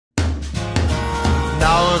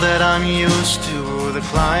Now that I'm used to the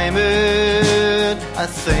climate, I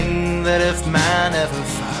think that if man ever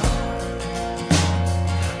found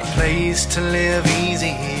a place to live easy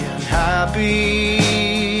and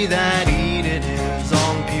happy, that Eden is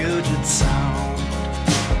on Puget Sound.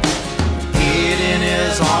 Eden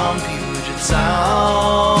is on Puget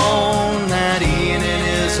Sound. That Eden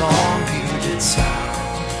is on Puget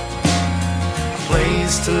Sound. A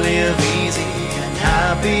place to live easy and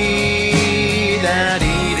happy. That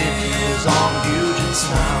Eden is on Puget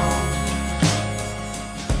Sound.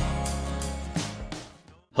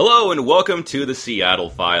 Hello and welcome to the Seattle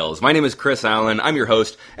Files. My name is Chris Allen. I'm your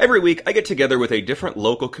host. Every week I get together with a different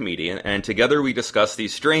local comedian, and together we discuss the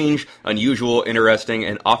strange, unusual, interesting,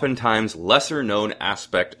 and oftentimes lesser-known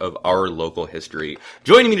aspect of our local history.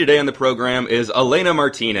 Joining me today on the program is Elena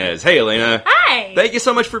Martinez. Hey, Elena. Hi. Thank you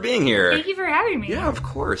so much for being here. Thank you for having me. Yeah, of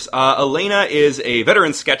course. Elena is a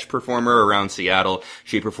veteran sketch performer around Seattle.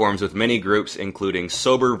 She performs with many groups, including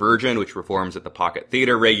Sober Virgin, which performs at the Pocket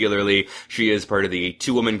Theater regularly. She is part of the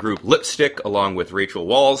two-woman group Lipstick, along with Rachel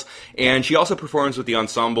Walls, and she also performs with the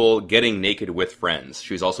ensemble Getting Naked with Friends.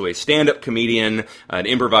 She's also a stand-up comedian, an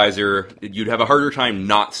improviser. You'd have a harder time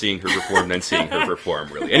not seeing her perform than seeing her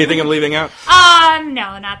perform, really. Anything I'm leaving out?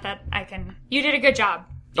 No, not that I can. You did a good job.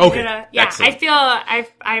 Okay. Yeah, excellent.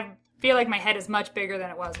 I feel like my head is much bigger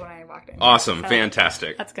than it was when I walked in. Awesome. So,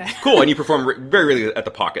 Fantastic. That's good. Cool. And you perform very really at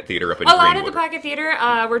the Pocket Theater up in A lot Greenwood. at the Pocket Theater.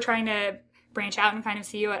 We're trying to branch out and kind of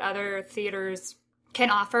see what other theaters can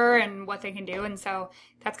offer and what they can do, and so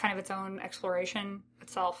that's kind of its own exploration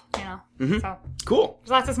itself, you know. Mm-hmm. So cool.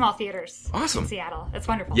 there's lots of small theaters. Awesome. In Seattle. It's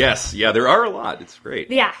wonderful. Yes. Yeah, there are a lot. It's great.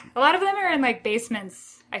 Yeah, a lot of them are in like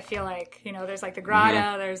basements. I feel like, you know, there's like the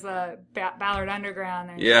Grotto, there's the Ballard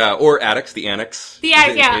Underground. Yeah, or attics, the annex. The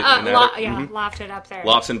attic, lofted up there.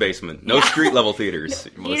 Lofts and basement. No street level theaters.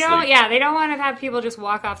 Mostly. You know, yeah, they don't want to have people just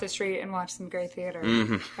walk off the street and watch some great theater.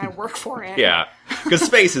 Gotta work for it. Yeah, because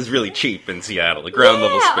space is really cheap in Seattle. The ground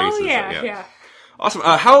level spaces. Oh, yeah. Awesome.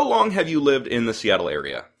 How long have you lived in the Seattle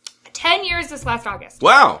area? 10 years this last August.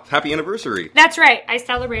 Wow. Happy anniversary. That's right. I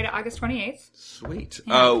celebrated August 28th. Sweet.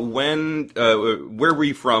 Yeah. Where were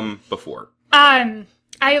you from before? I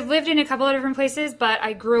lived in a couple of different places, but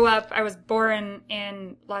I was born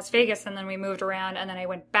in Las Vegas, and then we moved around, and then I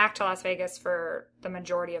went back to Las Vegas for the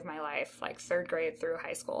majority of my life, like third grade through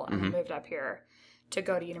high school, and then moved up here to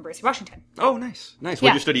go to University of Washington. Oh, nice. Nice. What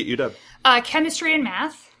did you study at UW? Chemistry and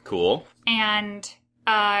math. Cool. And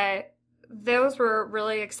those were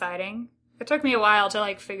really exciting. It took me a while to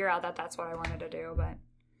like figure out that that's what I wanted to do, but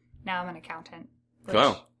now I'm an accountant.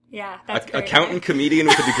 Wow. Yeah, that's great. Accountant, comedian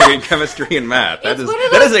with a degree in chemistry and math. That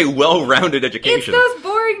is a well-rounded education. It's those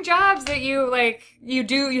boring jobs that you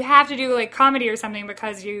have to do like comedy or something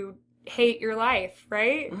because you hate your life,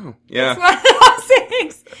 right? Oh, yeah. It's one of those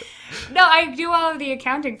things. No, I do all of the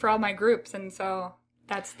accounting for all my groups, and so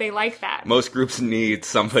they like that. Most groups need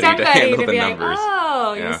somebody to handle the numbers.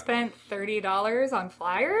 Like, you spent $30 on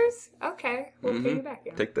flyers? Okay, we'll pay you back.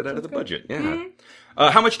 Yeah. Take that out of the budget. Yeah.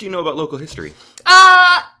 How much do you know about local history?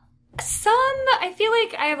 I feel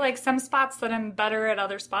like I have like some spots that I'm better at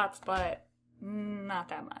other spots, but not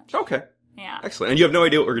that much. Okay. Yeah. Excellent. And you have no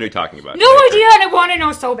idea what we're going to be talking about. No idea, and I want to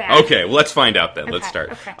know so bad. Okay, well, let's find out then. Okay, Let's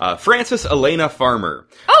start. okay. Frances Elena Farmer.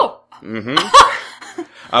 Oh!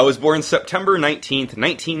 Was born September 19th,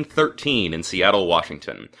 1913 in Seattle,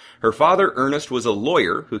 Washington. Her father, Ernest, was a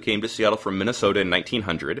lawyer who came to Seattle from Minnesota in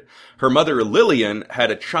 1900. Her mother, Lillian, had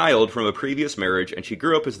a child from a previous marriage, and she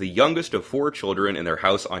grew up as the youngest of 4 children in their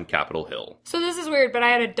house on Capitol Hill. So this is weird, but I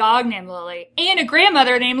had a dog named Lily and a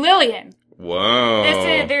grandmother named Lilian. Whoa.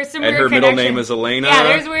 There's some and weird her middle connections. name is Elena?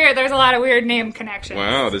 Yeah, there's a lot of weird name connections.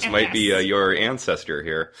 Wow, this might be your ancestor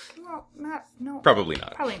here. Well, no. Probably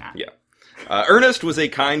not. Probably not. Yeah. Ernest was a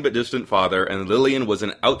kind but distant father, and Lillian was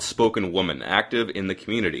an outspoken woman, active in the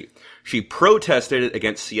community. She protested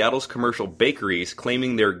against Seattle's commercial bakeries,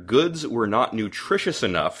 claiming their goods were not nutritious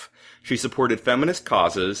enough. She supported feminist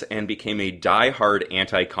causes and became a die-hard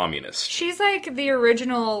anti-communist. She's like the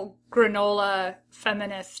original granola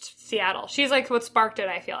feminist Seattle. She's like what sparked it,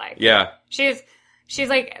 I feel like. Yeah. She's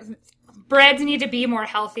like, breads need to be more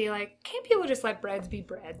healthy. Like, can't people just let breads be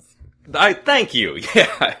breads? Thank you. Yeah,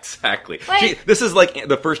 exactly. This is like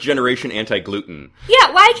the first generation anti-gluten.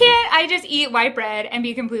 Yeah, why can't I just eat white bread and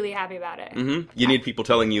be completely happy about it? Mm-hmm. You need people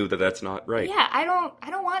telling you that that's not right. Yeah, I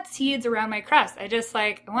don't want seeds around my crust. I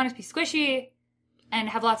want it to be squishy and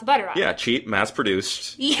have lots of butter on it. Yeah, cheap,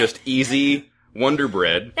 mass-produced, just easy Wonder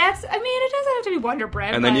Bread. It doesn't have to be Wonder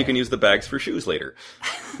Bread. And then you can use the bags for shoes later.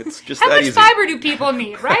 It's just How that much easy. fiber do people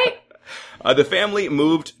need, right? The family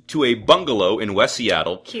moved to a bungalow in West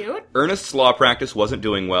Seattle. Cute. Ernest's law practice wasn't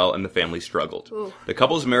doing well, and the family struggled. Ooh. The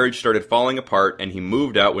couple's marriage started falling apart, and he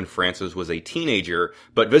moved out when Frances was a teenager,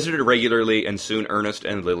 but visited regularly, and soon Ernest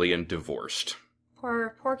and Lillian divorced.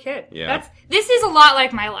 Poor kid. Yeah. This is a lot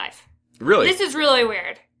like my life. Really? This is really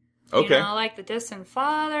weird. Okay. You know, like the distant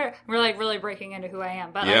father. We're like really breaking into who I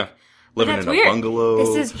am. But Yeah. like, Living that's in a weird. bungalow.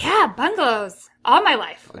 This is, bungalows. All my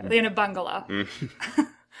life. In a bungalow.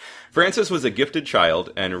 Frances was a gifted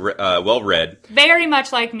child and well-read. Very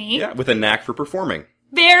much like me. Yeah, with a knack for performing.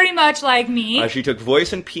 Very much like me. She took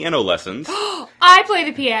voice and piano lessons. I play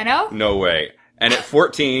the piano. No way. And at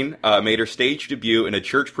 14, made her stage debut in a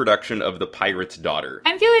church production of The Pirate's Daughter.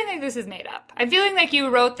 I'm feeling like this is made up. I'm feeling like you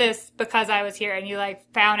wrote this because I was here and you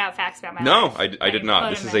like found out facts about my life. No, I did not.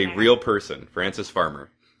 This is a real person, Frances Farmer.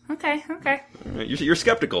 Okay. You're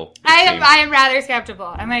skeptical. I am rather skeptical.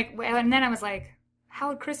 I'm like, and then I was like, how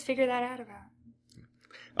would Chris figure that out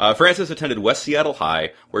about? Frances attended West Seattle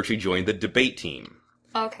High, where she joined the debate team.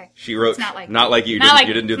 Okay. She wrote, it's not like you.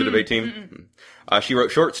 You didn't do the debate team? She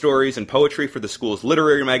wrote short stories and poetry for the school's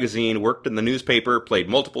literary magazine, worked in the newspaper, played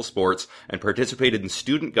multiple sports, and participated in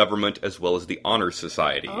student government as well as the Honor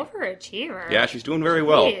Society. Overachiever. Yeah, she's doing very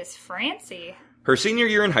well. Jeez, Francie. Her senior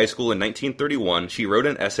year in high school in 1931, she wrote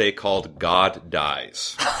an essay called God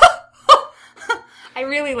Dies. I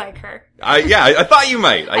really like her. I thought you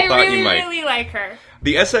might. I thought you might. I really like her.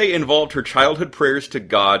 The essay involved her childhood prayers to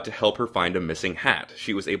God to help her find a missing hat.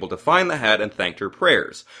 She was able to find the hat and thanked her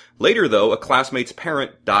prayers. Later, though, a classmate's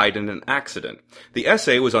parent died in an accident. The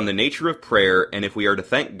essay was on the nature of prayer, and if we are to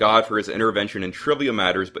thank God for his intervention in trivial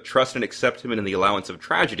matters, but trust and accept him in the allowance of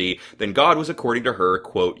tragedy, then God was, according to her,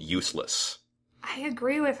 quote, useless. I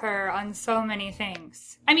agree with her on so many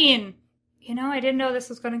things. I mean, I didn't know this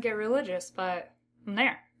was going to get religious, but I'm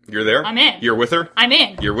there. You're there? I'm in. You're with her? I'm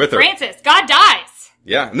in. You're with her. Frances, God dies.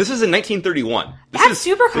 Yeah, and this is in 1931. That's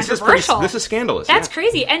super controversial. This is scandalous. That's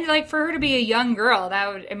crazy. And, like, for her to be a young girl,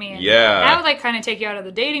 that would, that would, like, kind of take you out of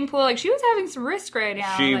the dating pool. Like, she was having some risk right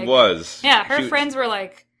now. She like, was. Yeah, her friends were,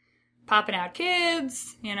 like, popping out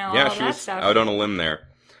kids, all that stuff. Out on a limb there.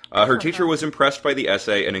 Her teacher was impressed by the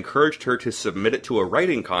essay and encouraged her to submit it to a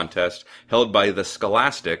writing contest held by The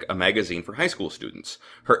Scholastic, a magazine for high school students.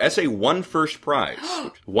 Her essay won first prize,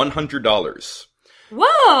 $100.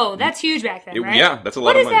 Whoa, that's huge back then, right? Yeah, that's a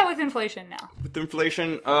lot of money. What is that with inflation now? With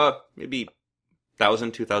inflation, maybe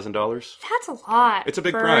 $1,000, $2,000. That's a lot. It's a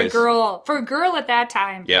big prize. For a girl at that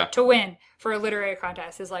time to win for a literary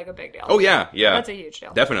contest is like a big deal. Oh, yeah. That's a huge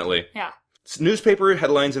deal. Definitely. Yeah. Newspaper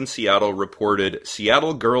headlines in Seattle reported,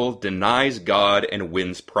 Seattle girl denies God and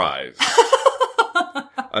wins prize.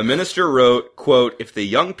 A minister wrote, quote, if the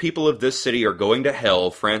young people of this city are going to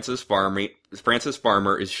hell, Frances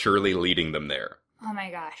Farmer is surely leading them there. Oh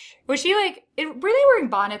my gosh. Was she were they wearing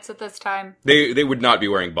bonnets at this time? They would not be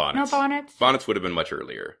wearing bonnets. No bonnets? Bonnets would have been much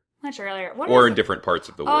earlier. Much earlier. Or in different parts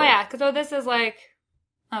of the world. Oh yeah, because this is like,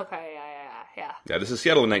 okay, yeah. Yeah, this is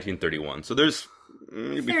Seattle in 1931, so there's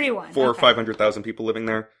maybe 31, 400,000 or 500,000 people living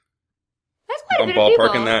there. That's quite a bit of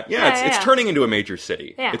ballparking people. that. Yeah, it's turning into a major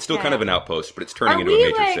city. Yeah, it's still kind of an outpost, but it's turning into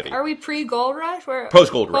a major city. Are we pre-Gold Rush?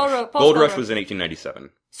 Post-Gold Rush. Gold Rush was in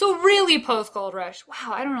 1897. So really post-Gold Rush.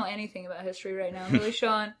 Wow, I don't know anything about history right now. I'm really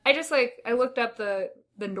showing. I just I looked up the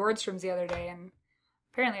Nordstroms the other day, and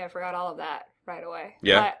apparently I forgot all of that right away.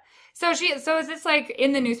 Yeah. But, so is this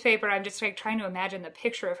in the newspaper? I'm just trying to imagine the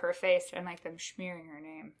picture of her face and them smearing her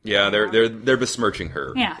name. Yeah, they're besmirching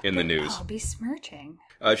her in the news. Oh, besmirching.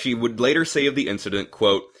 She would later say of the incident,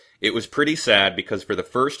 quote, it was pretty sad because for the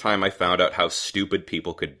first time I found out how stupid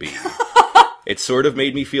people could be. It sort of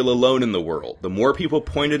made me feel alone in the world. The more people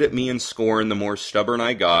pointed at me in scorn, the more stubborn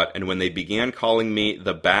I got, and when they began calling me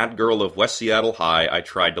the bad girl of West Seattle High, I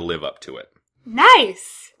tried to live up to it.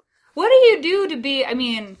 Nice! What do you do to be,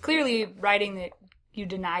 clearly writing that you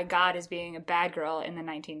deny God as being a bad girl in the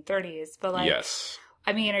 1930s, but yes.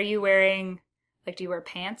 Are you wearing, do you wear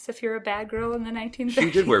pants if you're a bad girl in the 1930s?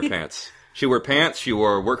 She did wear pants. She wore pants, she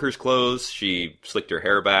wore workers' clothes, she slicked her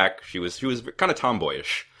hair back, she was kind of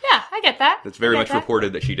tomboyish. Yeah, I get that. It's very much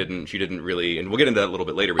reported that she didn't really, and we'll get into that a little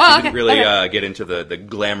bit later, but she didn't really get into the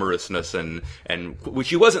glamorousness and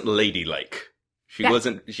she wasn't ladylike. She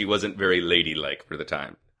wasn't very ladylike for the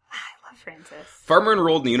time. I love Frances. Farmer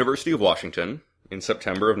enrolled in the University of Washington in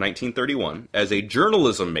September of 1931 as a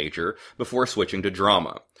journalism major before switching to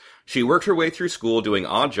drama. She worked her way through school doing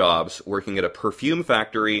odd jobs, working at a perfume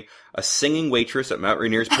factory, a singing waitress at Mount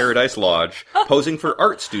Rainier's Paradise Lodge, posing for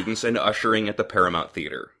art students, and ushering at the Paramount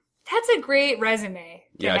Theater. That's a great resume.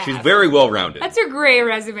 Yeah, she's very well-rounded. That's a great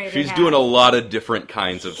resume. She's doing a lot of different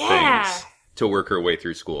kinds of things. to work her way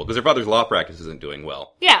through school because her father's law practice isn't doing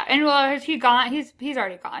well. Yeah, and well, has he gone? He's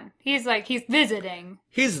already gone. He's visiting.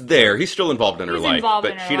 He's there. He's still involved in her life,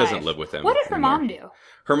 but she doesn't live with him. What did her anymore. mom do?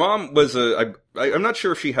 Her mom was I'm not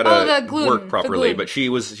sure if she had work properly, but she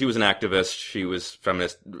was an activist. She was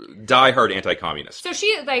feminist, diehard anti-communist. So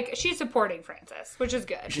she's supporting Frances, which is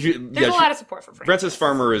good. There's a lot of support for Frances. Frances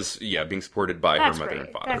Farmer is being supported by her mother and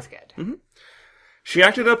father. That's good. Mm-hmm. She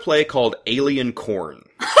acted in a play called Alien Corn.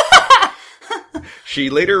 She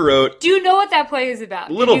later wrote... Do you know what that play is about?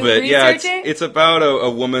 A little bit, yeah. It's about a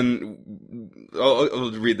woman...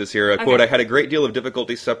 I'll read this here. Okay. Quote, I had a great deal of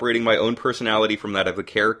difficulty separating my own personality from that of the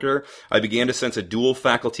character. I began to sense a dual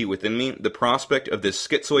faculty within me. The prospect of this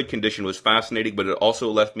schizoid condition was fascinating, but it also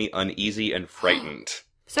left me uneasy and frightened.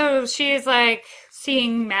 So she's like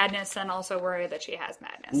seeing madness and also worried that she has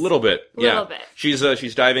madness. A little bit, yeah. Little bit.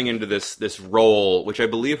 She's diving into this role, which I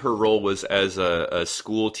believe her role was as a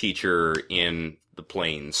school teacher in the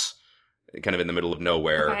plains, kind of in the middle of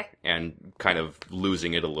nowhere, and kind of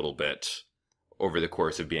losing it a little bit over the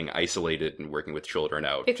course of being isolated and working with children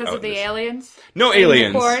out. Because of the aliens? No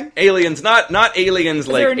aliens. Aliens, not aliens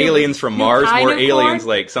like aliens from Mars, more aliens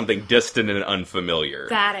like something distant and unfamiliar.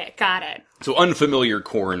 Got it. So unfamiliar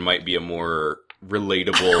corn might be a more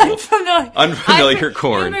relatable unfamiliar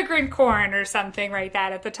corn. Immigrant corn or something like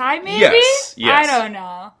that at the time, maybe? Yes. I don't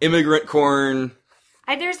know. Immigrant corn.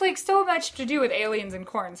 There's like so much to do with aliens and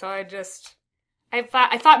corn, so I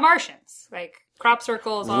thought Martians, like crop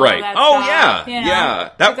circles, all of that stuff. Yeah.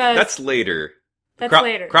 That's later.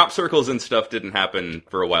 Later. Crop circles and stuff didn't happen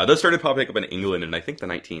for a while. Those started popping up in England in, I think, the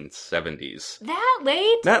 1970s. That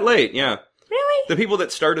late? That late, yeah. Really? The people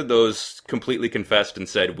that started those completely confessed and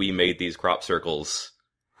said, we made these crop circles.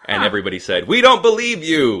 And everybody said, we don't believe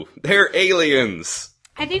you! They're aliens!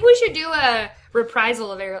 I think we should do a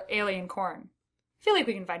reprisal of Alien Corn. I feel like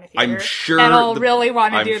we can find a theater that'll really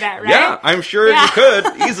want to do that, right? Yeah, I'm sure you could,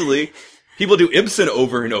 easily. People do Ibsen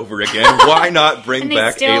over and over again. Why not bring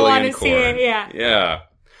back Alien Corn? See it, yeah.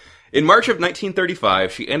 In March of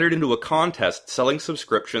 1935, she entered into a contest selling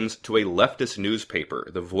subscriptions to a leftist newspaper,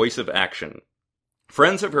 The Voice of Action.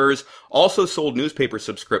 Friends of hers also sold newspaper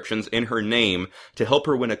subscriptions in her name to help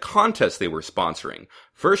her win a contest they were sponsoring.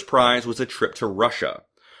 First prize was a trip to Russia.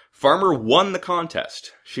 Farmer won the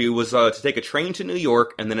contest. She was to take a train to New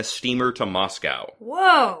York and then a steamer to Moscow.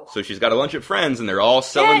 Whoa. So she's got a bunch of friends and they're all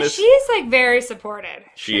selling this. She's like very supported.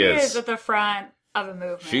 She is at the front of a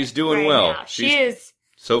movement. She's doing well. Now. She is.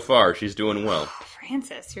 So far, she's doing well.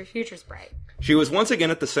 Frances, your future's bright. She was once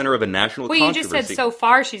again at the center of a national controversy. Wait, you just said so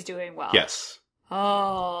far she's doing well. Yes.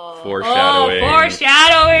 Oh. Foreshadowing.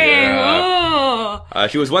 Yeah.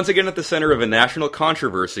 She was once again at the center of a national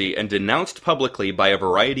controversy and denounced publicly by a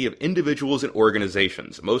variety of individuals and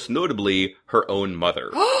organizations, most notably her own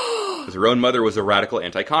mother. Because her own mother was a radical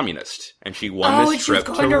anti-communist, and she won this trip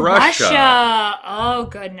to Russia. Oh,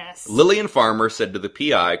 goodness. Lillian Farmer said to the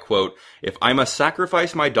PI, quote, if I must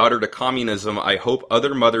sacrifice my daughter to communism, I hope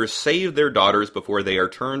other mothers save their daughters before they are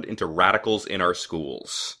turned into radicals in our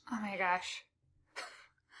schools. Oh my gosh.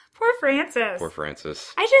 Poor Frances. Poor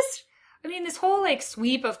Frances. I mean, this whole, like,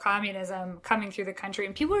 sweep of communism coming through the country,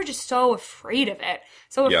 and people are just so afraid of it.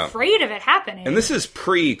 Afraid of it happening. And this is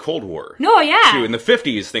pre-Cold War. No, yeah. Too. In the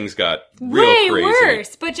 50s, things got real way crazy.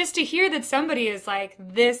 Worse. But just to hear that somebody is, like,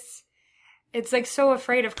 this, it's, like, so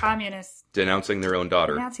afraid of communists. Denouncing their own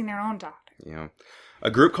daughter. Yeah.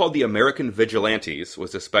 A group called the American Vigilantes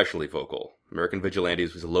was especially vocal. American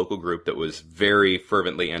Vigilantes was a local group that was very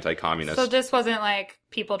fervently anti-communist. So this wasn't like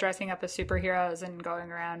people dressing up as superheroes and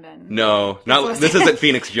going around and... No, this isn't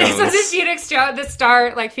Phoenix Jones. This wasn't Phoenix Jones, the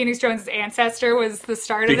star, like Phoenix Jones' ancestor was the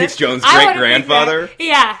start Phoenix of this. Jones' great-grandfather?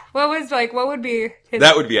 Yeah. What would be his...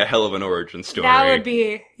 That would be a hell of an origin story. That would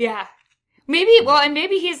be, yeah.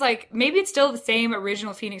 Maybe he's like, maybe it's still the same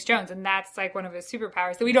original Phoenix Jones, and that's like one of his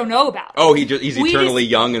superpowers that we don't know about. Oh, he's eternally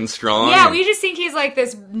young and strong? Yeah, we just think he's like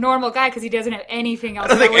this normal guy because he doesn't have anything else. I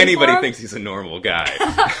don't think anybody thinks he's a normal guy.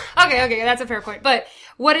 Okay, that's a fair point. But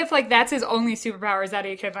what if like that's his only superpower is that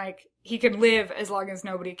he can live as long as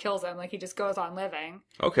nobody kills him, like he just goes on living.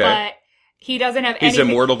 Okay. But he doesn't have anything. He's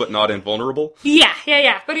immortal but not invulnerable? Yeah.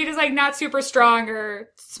 But he just like not super strong or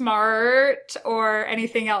smart or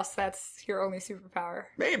anything else. That's your only superpower.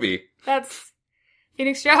 Maybe. That's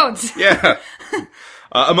Phoenix Jones. Yeah.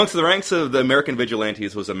 Amongst the ranks of the American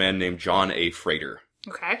Vigilantes was a man named John A. Frater.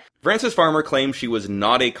 Okay. Frances Farmer claimed she was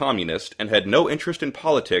not a communist and had no interest in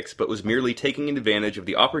politics, but was merely taking advantage of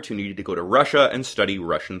the opportunity to go to Russia and study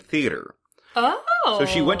Russian theater. Oh. So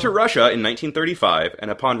she went to Russia in 1935,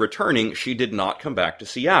 and upon returning, she did not come back to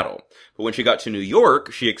Seattle. But when she got to New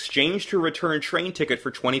York, she exchanged her return train ticket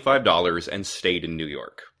for $25 and stayed in New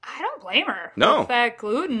York. I don't blame her. No. With that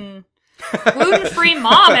gluten-free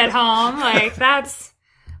mom at home, like,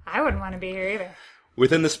 I wouldn't want to be here either.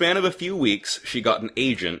 Within the span of a few weeks, she got an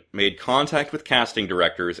agent, made contact with casting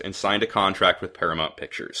directors, and signed a contract with Paramount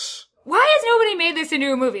Pictures. Why has nobody made this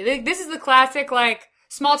into a movie? Like, this is the classic, like,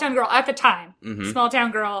 small-town girl at the time. Mm-hmm.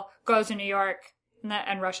 Small-town girl goes to New York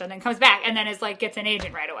and Russia and then comes back and then is like, gets an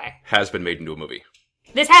agent right away. Has been made into a movie.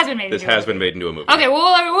 This has been made into a movie. This has been made into a movie. Okay,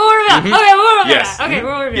 we'll review that. Okay, we'll review Yes. that. Okay,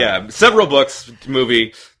 we'll review that. Yeah, several books,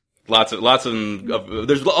 movie, lots of,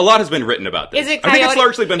 there's a lot has been written about this. Is it Coyote? I think it's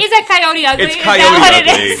largely been... Is it Coyote Ugly? It's Is Coyote that what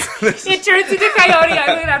Ugly. it is? It turns into Coyote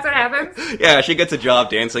Ugly, that's what happens? Yeah, she gets a job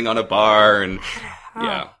dancing on a bar and...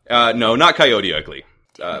 Yeah. No, not Coyote Ugly.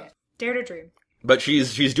 Dare to dream. But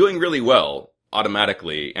she's doing really well,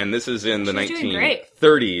 automatically, and this is in the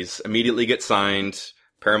 1930s. Immediately gets signed,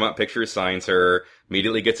 Paramount Pictures signs her,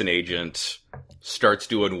 immediately gets an agent, starts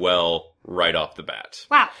doing well right off the bat.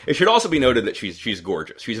 Wow. It should also be noted that she's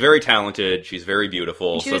gorgeous. She's very talented, she's very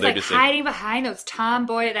beautiful. And she was, they're like, just hiding behind that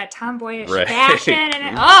tomboyish Right. fashion,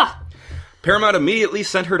 and Paramount immediately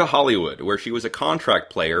sent her to Hollywood, where she was a contract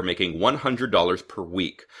player making $100 per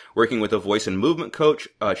week. Working with a voice and movement coach,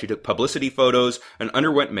 she took publicity photos and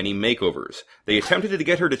underwent many makeovers. They attempted to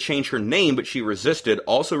get her to change her name, but she resisted,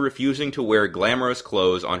 also refusing to wear glamorous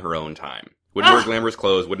clothes on her own time. Wouldn't wear glamorous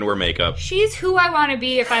clothes, wouldn't wear makeup. She's who I want to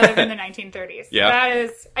be if I lived in the 1930s. Yeah. That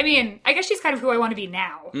is, I mean, I guess she's kind of who I want to be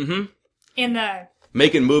now. Mm-hmm. In the...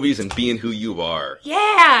 Making movies and being who you are.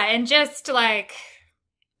 Yeah, and just like...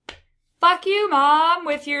 Fuck you, Mom,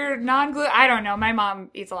 with your non-gluten... I don't know. My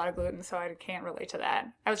mom eats a lot of gluten, so I can't relate to that.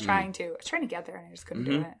 I was trying to get there, and I just couldn't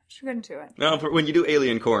do it. She couldn't do it. No, when you do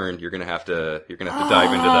alien corn, you're gonna have to dive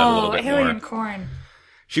into that a little bit more. Alien corn.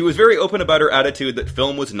 She was very open about her attitude that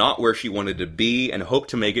film was not where she wanted to be, and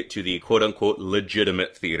hoped to make it to the quote-unquote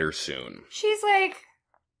legitimate theater soon. She's like...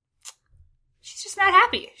 She's just not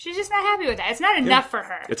happy. She's just not happy with that. It's not enough for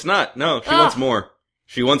her. It's not. No, she wants more.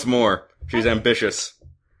 She wants more. She's ambitious.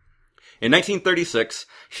 In 1936,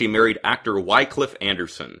 she married actor Wycliffe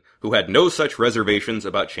Anderson, who had no such reservations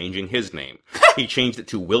about changing his name. He changed it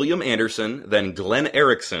to William Anderson, then Glenn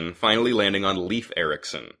Erickson, finally landing on Leif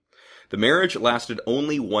Erickson. The marriage lasted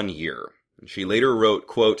only 1 year. She later wrote,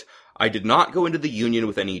 quote, I did not go into the union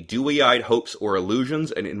with any dewy-eyed hopes or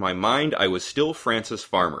illusions, and in my mind I was still Frances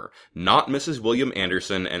Farmer, not Mrs. William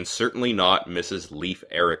Anderson, and certainly not Mrs. Leif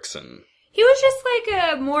Erickson. He was just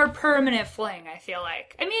like a more permanent fling, I feel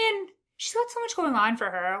like. I mean... She's got so much going on for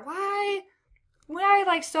her. Why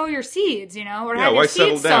like sow your seeds, you know? Or have your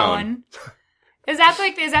seeds sown? Is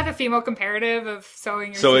that the female comparative of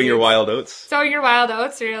sowing your seeds? Your wild oats? Sowing your wild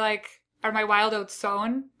oats, or you're like, are my wild oats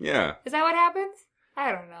sown? Yeah. Is that what happens?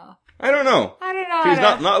 I don't know. I don't know.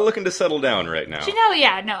 She's not looking to settle down right now.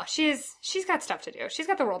 She's got stuff to do. She's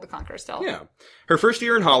got the world to conquer still. Yeah. Her first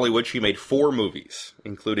year in Hollywood, she made 4 movies,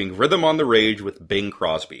 including Rhythm on the Rage with Bing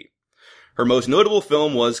Crosby. Her most notable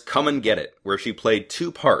film was Come and Get It, where she played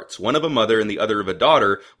 2 parts, one of a mother and the other of a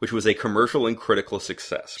daughter, which was a commercial and critical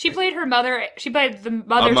success. She played the mother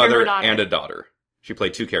a mother to her daughter. And a daughter. She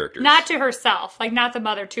played 2 characters. Not to herself, like not the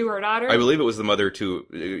mother to her daughter? I believe it was the mother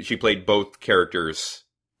to... She played both characters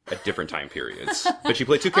at different time periods. But she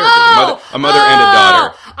played 2 characters, a mother and a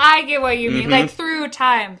daughter. I get what you mean, like through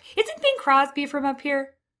time. Isn't Bing Crosby from up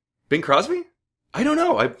here? Bing Crosby? I don't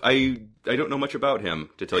know. I don't know much about him,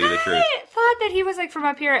 to tell you the truth. I thought that he was like from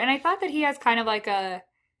up here, and I thought that he has kind of like a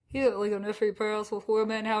nifty pearls with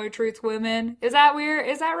women, how he treats women. Is that weird?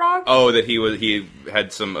 Is that wrong? Oh, that he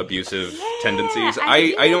had some abusive tendencies.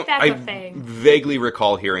 I vaguely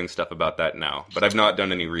recall hearing stuff about that now, but I've not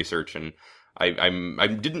done any research, and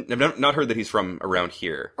I've not heard that he's from around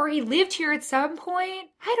here. Or he lived here at some point.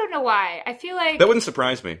 I don't know why. I feel like... That wouldn't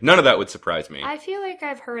surprise me. None of that would surprise me. I feel like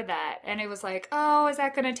I've heard that. And it was like, oh, is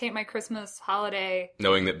that going to taint my Christmas holiday?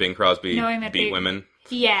 Knowing that Bing Crosby beat women?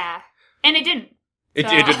 Yeah. And it didn't. It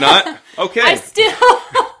did not? Okay. I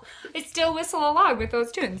still whistle along with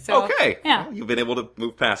those tunes. So, okay. Yeah. Well, you've been able to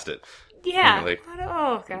move past it. Yeah.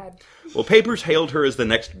 Oh, God. Well, papers hailed her as the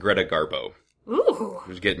next Greta Garbo. Ooh. She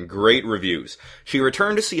was getting great reviews. She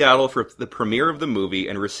returned to Seattle for the premiere of the movie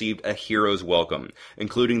and received a hero's welcome,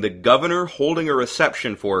 including the governor holding a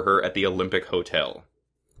reception for her at the Olympic Hotel.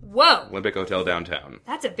 Whoa. Olympic Hotel downtown.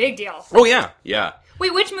 That's a big deal. Oh, yeah. Yeah.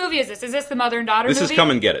 Wait, which movie is this? Is this the mother and daughter movie? This is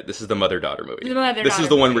Come and Get It. This is the mother-daughter movie. This is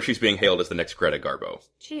the one where she's being hailed as the next Greta Garbo.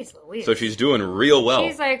 Jeez Louise. So she's doing real well.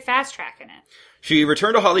 She's like fast-tracking it. She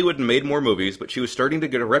returned to Hollywood and made more movies, but she was starting to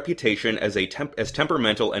get a reputation as as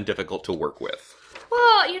temperamental and difficult to work with.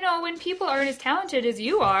 Well, when people aren't as talented as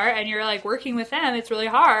you are, and you're, like, working with them, it's really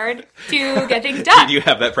hard to get things done. Did you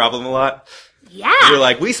have that problem a lot? Yeah. You're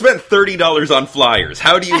like, we spent $30 on flyers.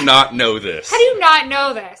 How do you not know this? How do you not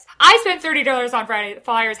know this? I spent $30 on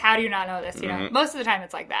flyers. How do you not know this? Most of the time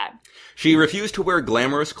it's like that. She refused to wear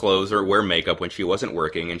glamorous clothes or wear makeup when she wasn't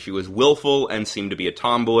working, and she was willful and seemed to be a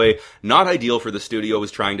tomboy. Not ideal for the studio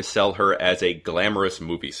was trying to sell her as a glamorous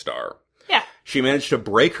movie star. Yeah. She managed to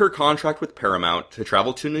break her contract with Paramount to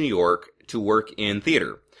travel to New York to work in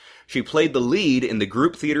theater. She played the lead in the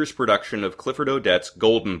group theater's production of Clifford Odets'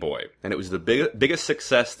 Golden Boy, and it was the biggest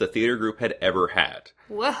success the theater group had ever had.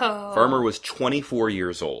 Whoa. Farmer was 24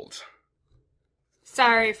 years old.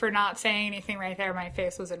 Sorry for not saying anything right there. My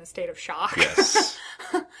face was in a state of shock. Yes.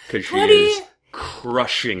 Because she is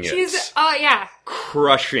crushing it. Oh, yeah.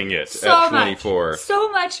 Crushing it at 24. So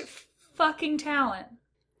much fucking talent.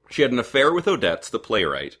 She had an affair with Odets, the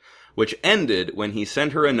playwright, which ended when he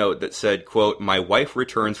sent her a note that said, quote, "My wife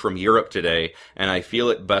returns from Europe today, and I feel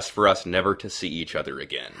it best for us never to see each other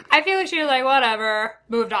again." I feel like she was like, whatever,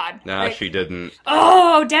 moved on. Nah, she didn't.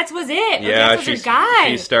 Oh, Odets was it. Yeah, Odets was her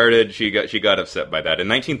guy. She got upset by that. In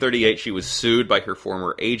 1938, she was sued by her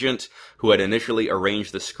former agent, who had initially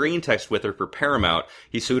arranged the screen test with her for Paramount.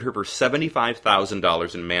 He sued her for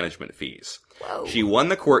 $75,000 in management fees. Whoa. She won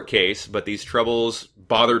the court case, but these troubles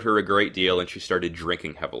bothered her a great deal, and she started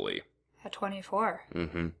drinking heavily. At 24.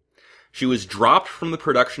 Mm-hmm. She was dropped from the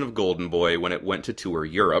production of Golden Boy when it went to tour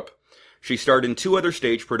Europe. She starred in 2 other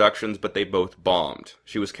stage productions, but they both bombed.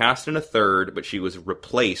 She was cast in a third, but she was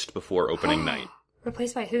replaced before opening night.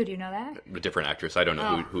 Replaced by who? Do you know that? A different actress. I don't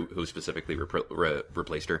know who specifically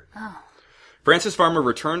replaced her. Oh. Frances Farmer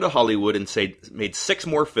returned to Hollywood and made 6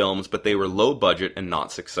 more films, but they were low budget and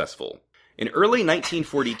not successful. In early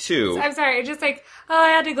 1942... I'm sorry, it's just like, I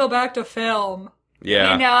had to go back to film.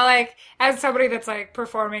 Yeah. Like, as somebody that's, like,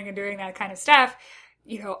 performing and doing that kind of stuff,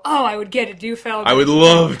 I would get to do film. I would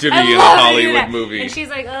love to be in a Hollywood movie. And she's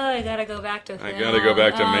like, I gotta go back to film. I gotta go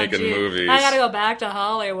back to making movies. I gotta go back to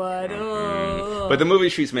Hollywood. Mm-hmm. But the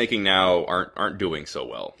movies she's making now aren't doing so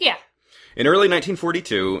well. Yeah. In early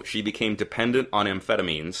 1942, she became dependent on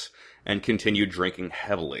amphetamines and continued drinking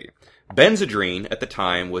heavily. Benzedrine, at the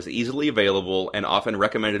time, was easily available and often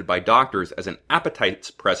recommended by doctors as an appetite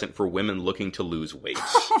suppressant for women looking to lose weight.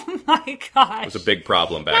 Oh my gosh. It was a big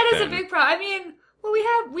problem back then. That is a big problem. I mean,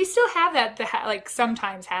 well, we still have that, like,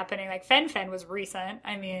 sometimes happening. Like, Fen was recent.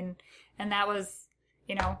 I mean, and that was,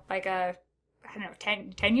 like I don't know,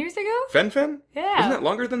 10 years ago? Fen? Yeah. Isn't that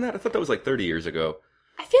longer than that? I thought that was like 30 years ago.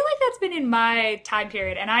 I feel like that's been in my time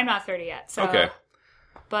period, and I'm not 30 yet, so... Okay.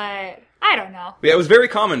 But I don't know. Yeah, it was very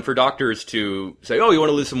common for doctors to say, "Oh, you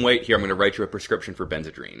want to lose some weight? Here, I'm going to write you a prescription for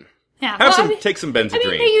Benzedrine. Yeah, Take some Benzedrine."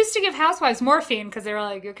 I mean, they used to give housewives morphine because they were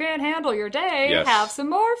like, "You can't handle your day. Yes. Have some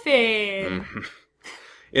morphine."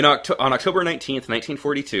 Mm-hmm. On October 19th,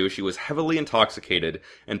 1942, she was heavily intoxicated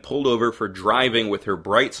and pulled over for driving with her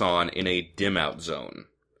brights on in a dim-out zone.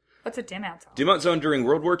 What's a dim-out zone? Dim-out zone during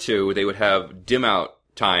World War II, they would have dim-out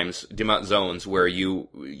zones where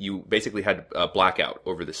you basically had a blackout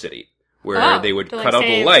over the city, where they would cut out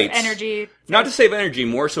the lights. Energy. Not to save energy,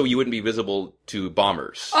 more so you wouldn't be visible to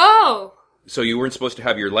bombers. Oh! So you weren't supposed to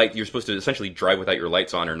have your light, you're supposed to essentially drive without your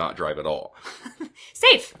lights on or not drive at all.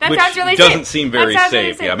 Safe. That sounds really safe. Which doesn't seem very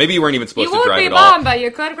safe. Yeah, maybe you weren't even supposed to drive at all. You won't be bombed, but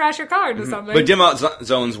you could crash your car into something. But dim-out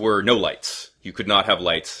zones were no lights. You could not have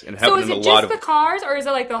lights. And so is it just the cars, or is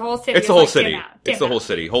it like the whole city? It's the whole city. It's the whole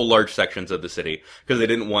city. Whole large sections of the city. Because they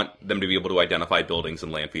didn't want them to be able to identify buildings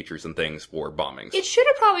and land features and things for bombings. It should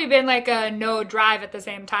have probably been like a no drive at the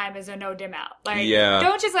same time as a no dim out. Like, yeah.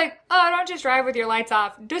 Don't just drive with your lights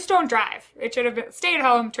off. Just don't drive. It should have been, stay at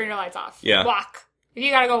home, turn your lights off. Yeah. Walk. If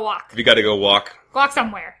you gotta go walk. If you gotta go walk. Walk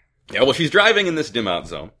somewhere. Yeah, well, she's driving in this dim-out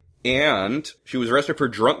zone. And she was arrested for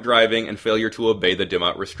drunk driving and failure to obey the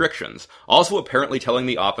dim-out restrictions. Also apparently telling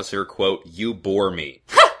the officer, quote, "You bore me."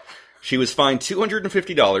 She was fined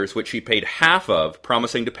 $250, which she paid half of,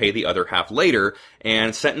 promising to pay the other half later,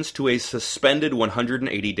 and sentenced to a suspended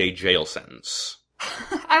 180-day jail sentence.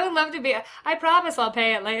 I would love to be. I promise I'll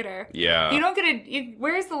pay it later. Yeah. You don't get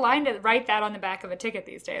where's the line to write that on the back of a ticket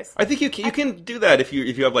these days? I think you can do that if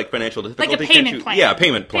you have like financial difficulty. Like a payment plan. Yeah,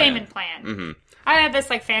 payment plan. Payment plan. Mm-hmm. I had this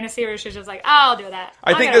like fantasy where she's just like, I'll do that.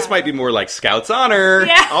 I think this might be more like Scout's honor.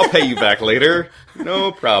 Yeah. I'll pay you back later.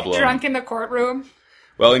 No problem. Drunk in the courtroom.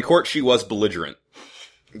 Well, in court she was belligerent.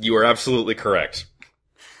 You are absolutely correct.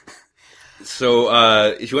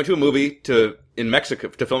 So she went to a movie to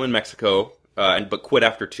film in Mexico, but quit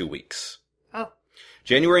after 2 weeks. Oh.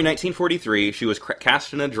 January 1943, she was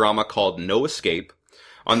cast in a drama called No Escape.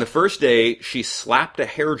 On the first day, she slapped a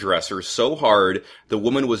hairdresser so hard the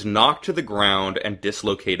woman was knocked to the ground and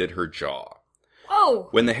dislocated her jaw. Oh!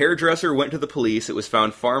 When the hairdresser went to the police, it was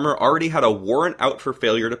found Farmer already had a warrant out for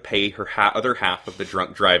failure to pay her other half of the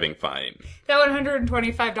drunk driving fine. That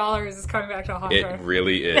 $125 is coming back to haunt her. It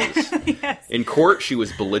really is. Yes. In court, she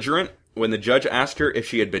was belligerent. When the judge asked her if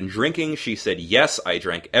she had been drinking, she said, "Yes, I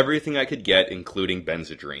drank everything I could get, including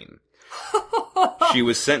Benzedrine." She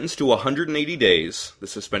was sentenced to 180 days. The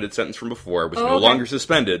suspended sentence from before was no longer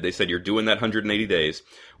suspended. They said, "You're doing that 180 days."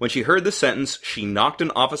 When she heard the sentence, she knocked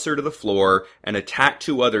an officer to the floor and attacked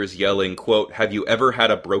 2 others, yelling, quote, "Have you ever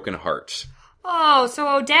had a broken heart?" Oh,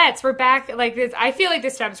 so Odette's. We're back. Like this. I feel like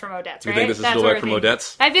this stems from Odette's, right? You think this is still back from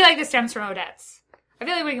Odette's? I feel like this stems from Odette's. I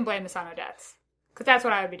feel like we can blame this on Odette's. Because that's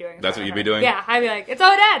what I would be doing. That's what you'd be doing? Yeah, I'd be like, it's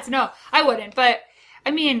Odette's. No, I wouldn't. But,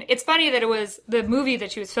 I mean, it's funny that it was the movie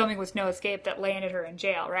that she was filming was No Escape that landed her in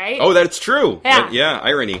jail, right? Oh, that's true. Yeah.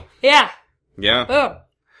 Irony. Yeah. Yeah. Boom.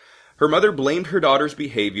 Her mother blamed her daughter's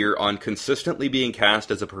behavior on consistently being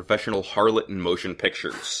cast as a professional harlot in motion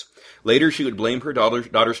pictures. Later, she would blame her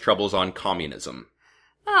daughter's troubles on communism.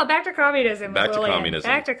 Oh, back to communism. Back to Lillian. communism.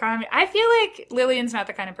 Back to communism. I feel like Lillian's not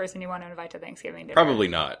the kind of person you want to invite to Thanksgiving dinner. Probably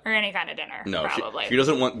not. Or any kind of dinner. No, probably. she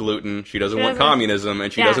doesn't want gluten, she doesn't want communism,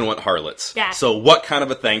 and she doesn't want harlots. Yeah. So what kind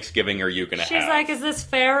of a Thanksgiving are you going to have? She's like, is this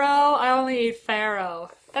farro? I only eat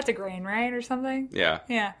farro. That's a grain, right? Or something? Yeah.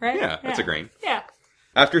 Yeah, right? Yeah, that's a grain. Yeah.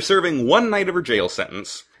 After serving 1 night of her jail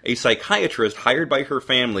sentence, a psychiatrist hired by her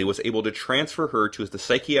family was able to transfer her to the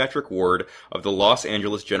psychiatric ward of the Los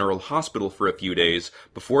Angeles General Hospital for a few days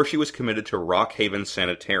before she was committed to Rock Haven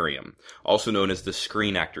Sanitarium, also known as the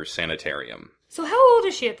Screen Actors Sanitarium. So how old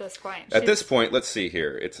is she at this point? At this point, let's see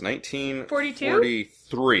here. It's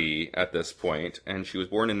 1943 at this point, and she was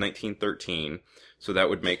born in 1913, so that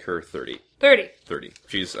would make her 30. 30.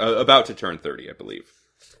 She's about to turn 30, I believe.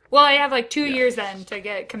 Well, I have like 2 years then to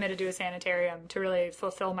get committed to a sanitarium to really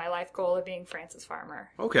fulfill my life goal of being Frances Farmer.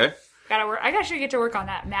 Okay. Gotta work. I actually get to work on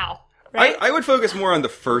that now. Right? I would focus more on the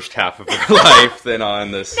first half of her life than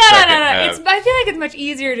on the second half. I feel like it's much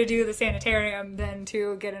easier to do the sanitarium than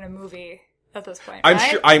to get in a movie at this point.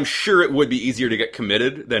 Right? I'm sure it would be easier to get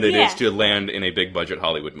committed than it is to land in a big budget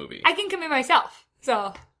Hollywood movie. I can commit myself,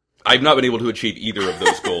 so I've not been able to achieve either of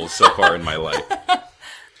those goals so far in my life.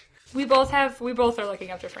 We both are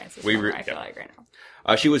looking up to Frances Farmer, I feel like right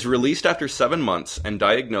now. She was released after 7 months and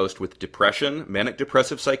diagnosed with depression, manic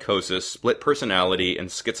depressive psychosis, split personality, and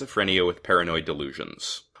schizophrenia with paranoid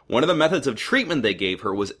delusions. One of the methods of treatment they gave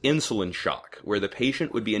her was insulin shock, where the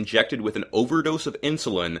patient would be injected with an overdose of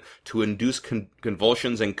insulin to induce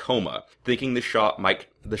convulsions and coma, thinking the shock might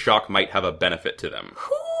have a benefit to them.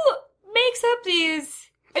 Who makes up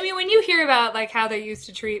these? I mean, when you hear about like how they used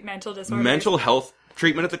to treat mental disorders, mental health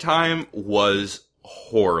treatment at the time was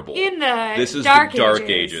horrible. In the this is dark the dark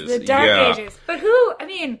ages. ages. The dark ages. But who, I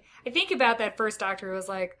mean, I think about that first doctor who was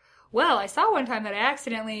like, well, I saw one time that I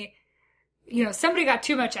accidentally, somebody got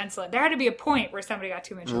too much insulin. There had to be a point where somebody got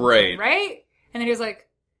too much insulin, right? And then he was like,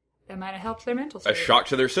 that might have helped their mental state. A shock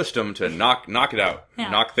to their system to knock it out,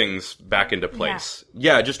 knock things back into place.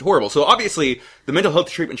 Yeah, just horrible. So obviously, the mental health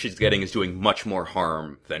treatment she's getting is doing much more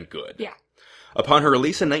harm than good. Yeah. Upon her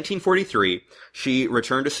release in 1943, she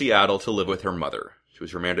returned to Seattle to live with her mother. She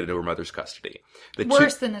was remanded into her mother's custody.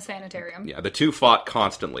 Worse than the sanitarium. Yeah, the two fought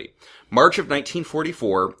constantly. March of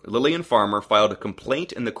 1944, Lillian Farmer filed a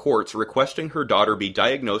complaint in the courts requesting her daughter be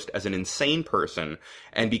diagnosed as an insane person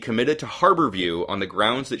and be committed to Harborview on the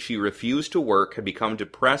grounds that she refused to work, had become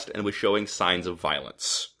depressed, and was showing signs of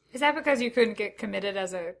violence. Is that because you couldn't get committed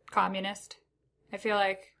as a communist? I feel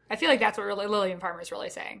like that's what Lillian Farmer is really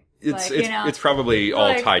saying. It's probably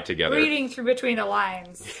all tied together. Reading through between the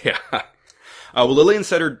lines. Yeah. Lillian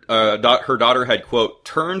said her daughter had, quote,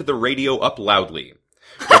 turned the radio up loudly,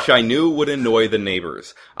 which I knew would annoy the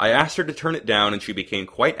neighbors. I asked her to turn it down, and she became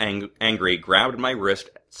quite angry, grabbed my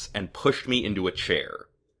wrists, and pushed me into a chair.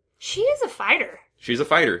 She is a fighter. She's a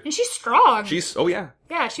fighter. And she's strong. Oh yeah.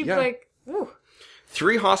 Yeah, she's like, ooh.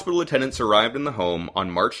 3 hospital attendants arrived in the home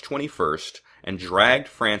on March 21st and dragged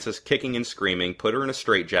Frances kicking and screaming, put her in a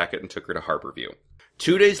straitjacket, and took her to Harborview.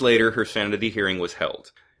 2 days later, her sanity hearing was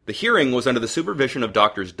held. The hearing was under the supervision of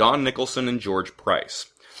Doctors Don Nicholson and George Price.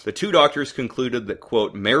 The 2 doctors concluded that,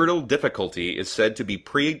 quote, marital difficulty is said to be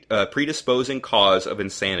predisposing cause of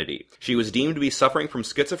insanity. She was deemed to be suffering from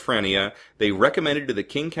schizophrenia. They recommended to the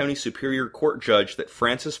King County Superior Court judge that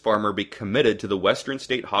Frances Farmer be committed to the Western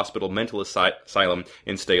State Hospital Mental Asylum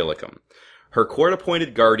in Steilacoom. Her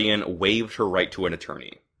court-appointed guardian waived her right to an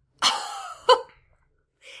attorney.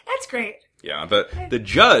 That's great. Yeah, the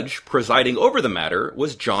judge presiding over the matter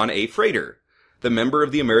was John A. Frater, the member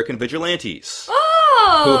of the American Vigilantes,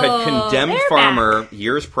 who had condemned Farmer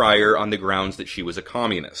years prior on the grounds that she was a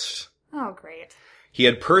communist. Oh, great. He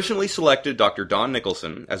had personally selected Dr. Don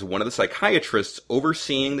Nicholson as one of the psychiatrists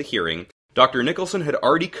overseeing the hearing. Dr. Nicholson had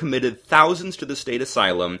already committed thousands to the state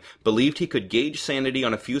asylum, believed he could gauge sanity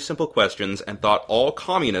on a few simple questions, and thought all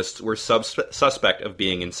communists were suspect of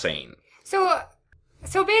being insane. So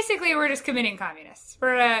basically, we're just committing communists.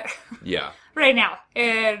 Yeah. Right now.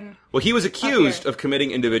 Well, he was accused of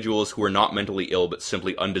committing individuals who were not mentally ill, but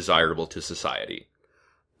simply undesirable to society.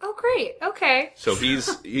 Oh, great. Okay. So he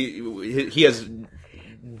has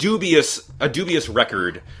a dubious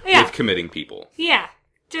record with committing people. Yeah.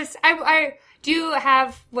 Just, I do you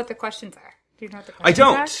have what the questions are? Do you know what the I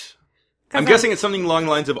questions don't. I'm guessing it's something along the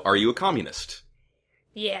lines of, are you a communist?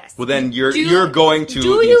 Yes. Well, then you're going to...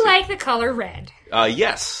 Do you like the color red?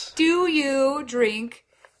 Yes. Do you drink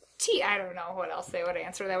tea? I don't know what else they would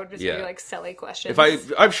answer. That would just be like silly questions.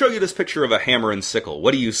 If I've shown you this picture of a hammer and sickle,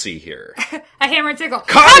 what do you see here? A hammer and sickle.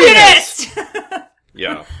 Communist!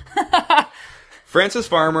 Yeah. Frances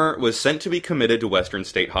Farmer was sent to be committed to Western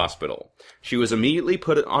State Hospital. She was immediately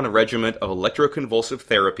put on a regimen of electroconvulsive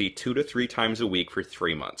therapy 2 to 3 times a week for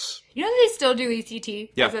 3 months. You know that they still do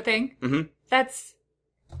ECT as a thing? Mm-hmm.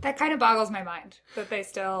 That kind of boggles my mind that they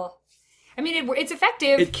still... I mean, it's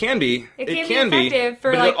effective. It can be. It can be effective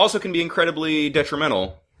for but it also can be incredibly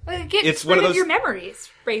detrimental. It's one of those... your memories,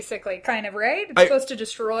 basically, kind of, right? It's supposed to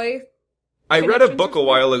destroy... I read a book a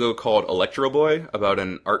while ago called Electro Boy about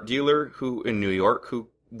an art dealer in New York who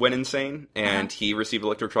went insane, and he received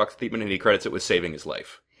electroshock treatment, and he credits it with saving his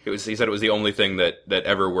life. He said it was the only thing that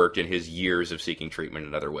ever worked in his years of seeking treatment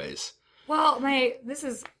in other ways. Well, this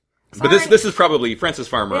is... Sorry. But this is probably... Frances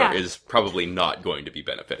Farmer is probably not going to be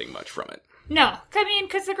benefiting much from it. No. I mean,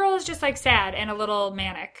 because the girl is just, sad and a little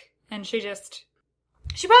manic, and she probably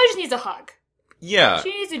just needs a hug. Yeah. She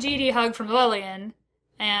needs a GD hug from Lillian,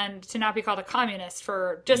 and to not be called a communist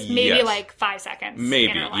for just maybe 5 seconds.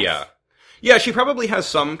 Maybe, in her life. yeah. Yeah, she probably has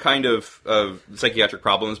some kind of psychiatric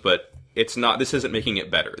problems, but it's not. This isn't making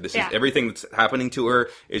it better. This is everything that's happening to her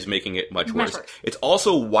is making it much worse. It's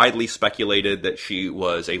also widely speculated that she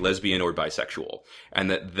was a lesbian or bisexual, and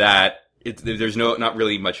there's not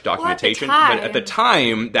really much documentation. But at the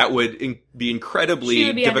time, that would be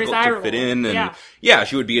incredibly difficult to fit in, and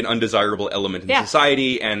she would be an undesirable element in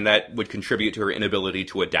society, and that would contribute to her inability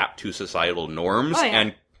to adapt to societal norms. Oh,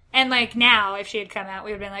 yeah. And now, if she had come out,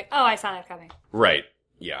 we would have been like, oh, I saw that coming. Right.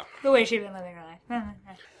 Yeah. The way she'd been living her life.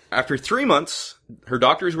 After 3 months, her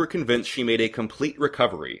doctors were convinced she made a complete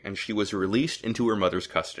recovery, and she was released into her mother's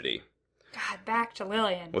custody. God, back to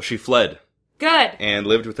Lillian. Well, she fled. Good. And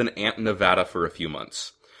lived with an aunt in Nevada for a few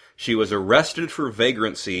months. She was arrested for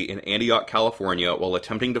vagrancy in Antioch, California, while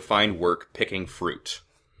attempting to find work picking fruit.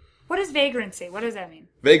 What is vagrancy? What does that mean?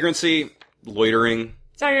 Vagrancy, loitering.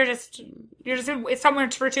 So you're just it's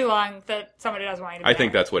somewhere for too long that somebody doesn't want you to be I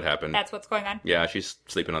think that's what happened. That's what's going on? Yeah, she's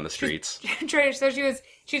sleeping on the streets. So she was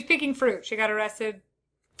picking fruit. She got arrested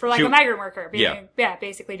for a migrant worker.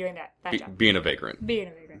 Basically doing that job. Being a vagrant.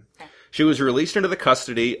 Okay. She was released into the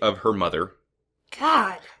custody of her mother.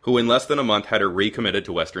 God. Who in less than a month had her recommitted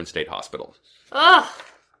to Western State Hospital. Ugh.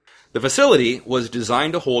 The facility was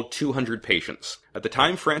designed to hold 200 patients. At the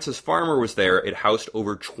time Frances Farmer was there, it housed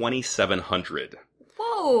over 2,700.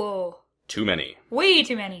 Whoa. Too many. Way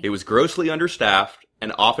too many. It was grossly understaffed,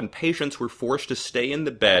 and often patients were forced to stay in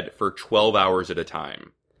the bed for 12 hours at a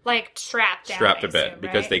time. Like strapped down. Strapped to bed, right?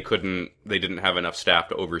 because they didn't have enough staff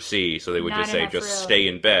to oversee, so they would just say, stay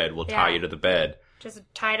in bed, we'll tie you to the bed. Just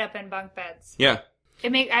tied up in bunk beds. Yeah. I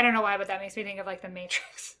don't know why, but that makes me think of the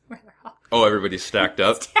Matrix. Where they're all... everybody's stacked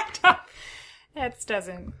up? Stacked up. That's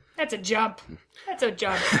a jump. That's a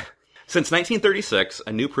jump. Since 1936,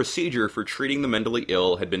 a new procedure for treating the mentally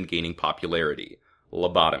ill had been gaining popularity.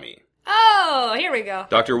 Lobotomy. Oh, here we go.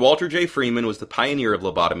 Dr. Walter J. Freeman was the pioneer of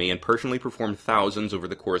lobotomy and personally performed thousands over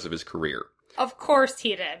the course of his career. Of course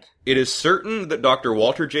he did. It is certain that Dr.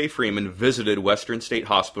 Walter J. Freeman visited Western State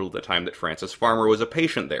Hospital at the time that Frances Farmer was a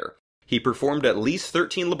patient there. He performed at least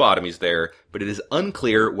 13 lobotomies there, but it is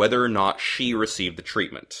unclear whether or not she received the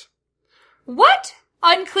treatment. What?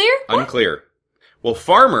 Unclear? Unclear. Well,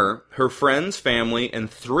 Farmer, her friends, family,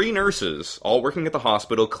 and 3 nurses, all working at the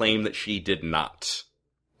hospital, claim that she did not.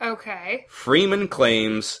 Okay. Freeman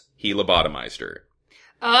claims he lobotomized her.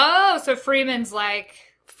 Oh, so Freeman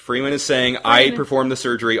is saying, I performed the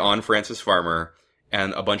surgery on Frances Farmer,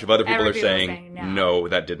 And a bunch of other people are saying, no,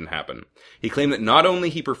 that didn't happen. He claimed that not only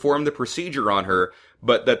he performed the procedure on her,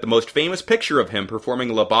 but that the most famous picture of him performing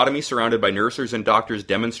a lobotomy surrounded by nurses and doctors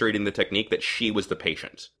demonstrating the technique, that she was the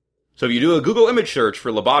patient. So if you do a Google image search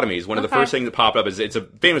for lobotomies, one of the first things that pop up is, it's a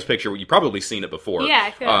famous picture, you've probably seen it before,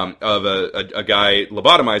 of a guy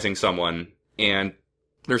lobotomizing someone, and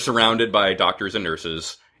they're surrounded by doctors and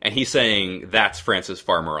nurses. And he's saying, that's Frances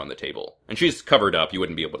Farmer on the table. And she's covered up. You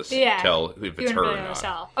wouldn't be able to tell if it's her or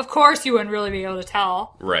not. Of course you wouldn't really be able to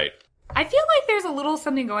tell. Right. I feel like there's a little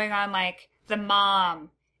something going on, like, the mom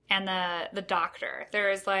and the doctor.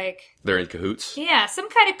 There's, like... They're in cahoots? Yeah, some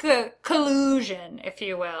kind of collusion, if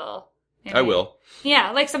you will. Maybe. I will. Yeah,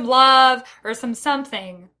 like some love or some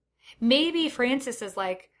something. Maybe Frances is,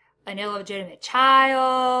 like, an illegitimate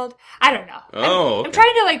child. I don't know. Oh, I'm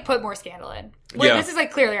trying to, like, put more scandal in. This is,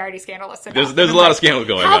 like, clearly already scandalous enough. There's a lot of scandal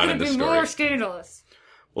going on in this story. How can it be more scandalous?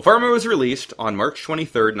 Well, Farmer was released on March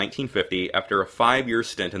 23rd, 1950, after a 5-year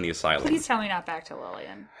stint in the asylum. Please tell me not back to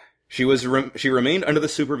Lillian. She remained under the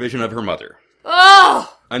supervision of her mother.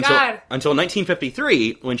 Oh, until God. Until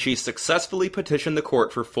 1953, when she successfully petitioned the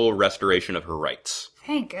court for full restoration of her rights.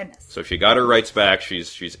 Thank goodness. So she got her rights back.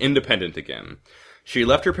 She's independent again. She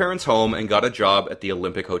left her parents' home and got a job at the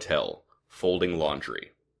Olympic Hotel, folding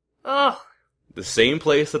laundry. Oh. The same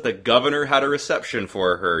place that the governor had a reception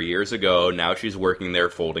for her years ago, now she's working there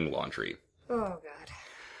folding laundry. Oh, God.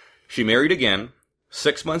 She married again.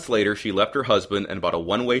 6 months later, she left her husband and bought a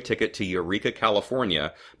one-way ticket to Eureka,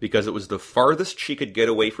 California, because it was the farthest she could get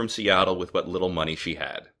away from Seattle with what little money she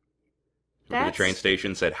had. Went to the train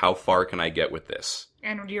station, said, how far can I get with this?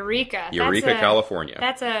 And Eureka. California.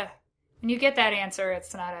 When you get that answer,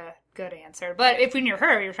 it's not a good answer. But if when you're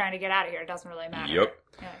her, you're trying to get out of here, it doesn't really matter. Yep.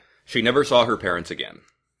 Yeah. She never saw her parents again.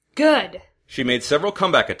 Good. She made several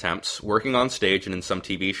comeback attempts, working on stage and in some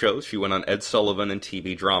TV shows. She went on Ed Sullivan and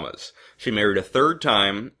TV dramas. She married a third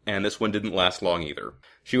time, and this one didn't last long either.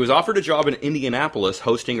 She was offered a job in Indianapolis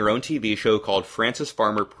hosting her own TV show called Frances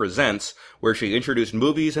Farmer Presents, where she introduced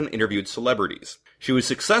movies and interviewed celebrities. She was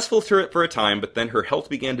successful through it for a time, but then her health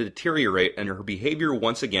began to deteriorate and her behavior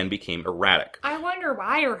once again became erratic. I wonder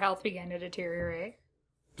why her health began to deteriorate.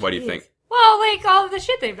 What do you think? Well, like all of the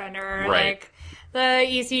shit they've done to her. Right. Like the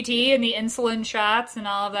ECT and the insulin shots and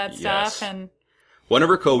all of that stuff. And one of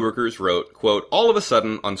her coworkers wrote, quote, all of a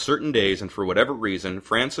sudden, on certain days and for whatever reason,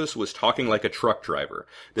 Frances was talking like a truck driver.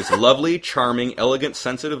 This lovely, charming, elegant,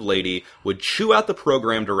 sensitive lady would chew out the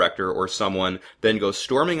program director or someone, then go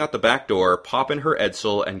storming out the back door, pop in her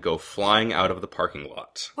Edsel, and go flying out of the parking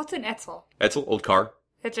lot. What's an Edsel? Edsel, old car.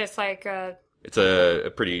 It's just like It's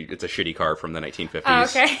a shitty car from the 1950s. Oh,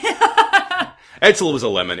 okay. Edsel was a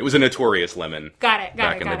lemon. It was a notorious lemon.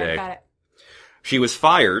 Back in the day. Got it. She was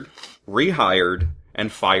fired, rehired,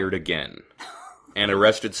 and fired again, and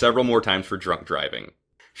arrested several more times for drunk driving.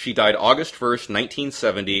 She died August 1st,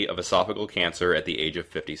 1970, of esophageal cancer at the age of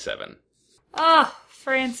 57. Oh,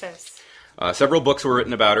 Frances. Several books were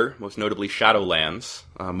written about her, most notably Shadowlands.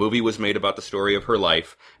 A movie was made about the story of her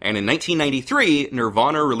life. And in 1993,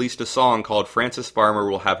 Nirvana released a song called Frances Farmer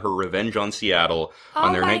Will Have Her Revenge on Seattle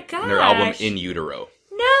on their album In Utero.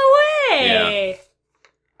 No way! Yeah.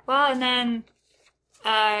 Well, and then,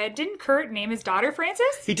 didn't Kurt name his daughter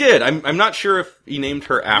Frances? He did. I'm not sure if he named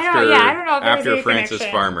her after, I don't know if after Frances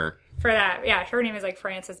Farmer. For that, yeah, her name is like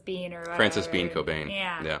Frances Bean or whatever. Frances Bean Cobain.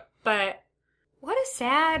 Yeah. But what a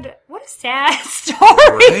sad story.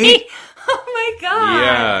 Right? Oh my God.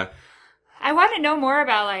 Yeah. I want to know more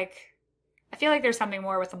about, like, I feel like there's something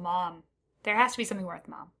more with the mom. There has to be something more with the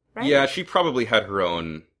mom, right? Yeah, she probably had her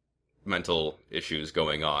own mental issues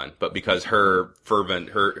going on, but because her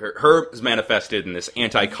is manifested in this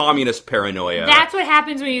anti-communist paranoia. That's what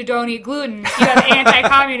happens when you don't eat gluten. You have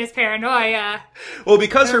anti-communist paranoia. Well,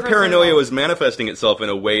 because her paranoia was manifesting itself in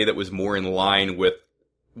a way that was more in line with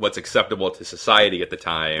what's acceptable to society at the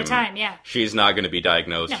time. Yeah. She's not going to be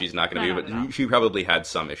diagnosed. No, she's not going to be, but she probably had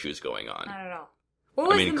some issues going on. I don't know. What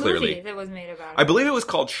was the movie that was made about it? I believe it was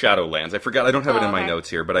called Shadowlands. I forgot. I don't have it in my notes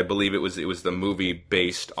here, but I believe it was the movie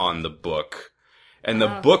based on the book. And the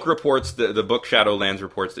book reports, the book Shadowlands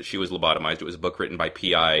reports that she was lobotomized. It was a book written by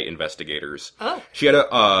PI investigators. Oh. She had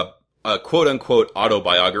a quote unquote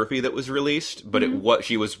autobiography that was released, but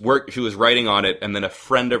she was writing on it, and then a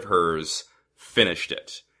friend of hers finished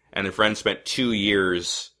it. And the friend spent 2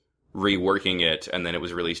 years reworking it, and then it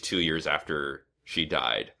was released 2 years after she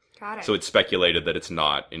died. Got it. So it's speculated that it's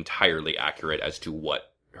not entirely accurate as to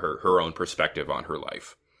what her own perspective on her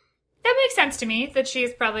life. That makes sense to me, that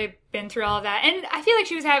she's probably been through all of that. And I feel like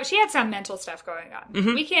she had some mental stuff going on.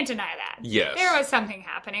 Mm-hmm. We can't deny that. Yes. There was something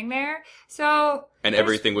happening there. So... And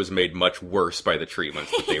everything was made much worse by the treatments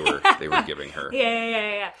that they were giving her.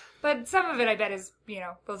 Yeah. But some of it, I bet, is,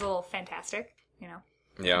 was a little fantastic, Yeah.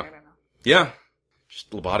 I don't know. Yeah. Just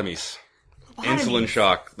lobotomies. Insulin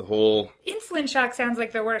shock, the whole... Insulin shock sounds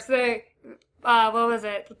like the worst. The, what was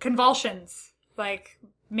it? Convulsions. Like...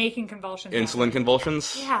 Making convulsions. Insulin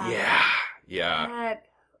convulsions? Yeah. Yeah.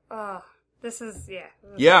 This is,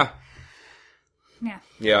 Yeah. Yeah.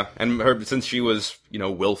 Yeah. And her, since she was,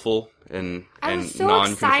 willful and I was so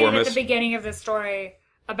nonconformist. excited at the beginning of the story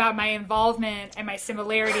about my involvement and my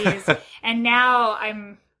similarities, and now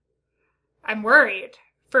I'm worried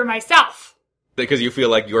for myself. Because you feel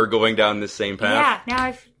like you're going down this same path? Yeah.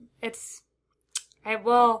 Now I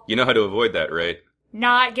will... You know how to avoid that, right?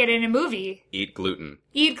 Not get in a movie. Eat gluten.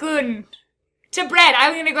 Eat gluten. To bread.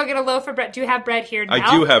 I'm going to go get a loaf of bread. Do you have bread here now?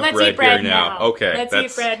 I do have Let's bread eat bread here now. Okay. Let's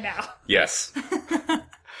eat bread now. Yes.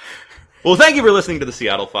 Well, thank you for listening to the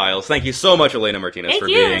Seattle Files. Thank you so much, Elena Martinez, for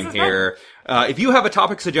being here. If you have a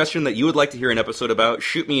topic suggestion that you would like to hear an episode about,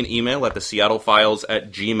 shoot me an email at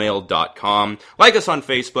theseattlefiles@gmail.com. Like us on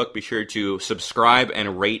Facebook. Be sure to subscribe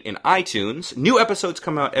and rate in iTunes. New episodes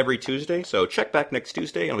come out every Tuesday, so check back next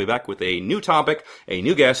Tuesday, and I'll be back with a new topic, a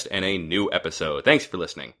new guest, and a new episode. Thanks for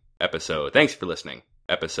listening. Episode. Thanks for listening.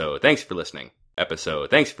 Episode. Thanks for listening.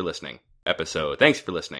 Episode. Thanks for listening. Episode. Thanks for listening.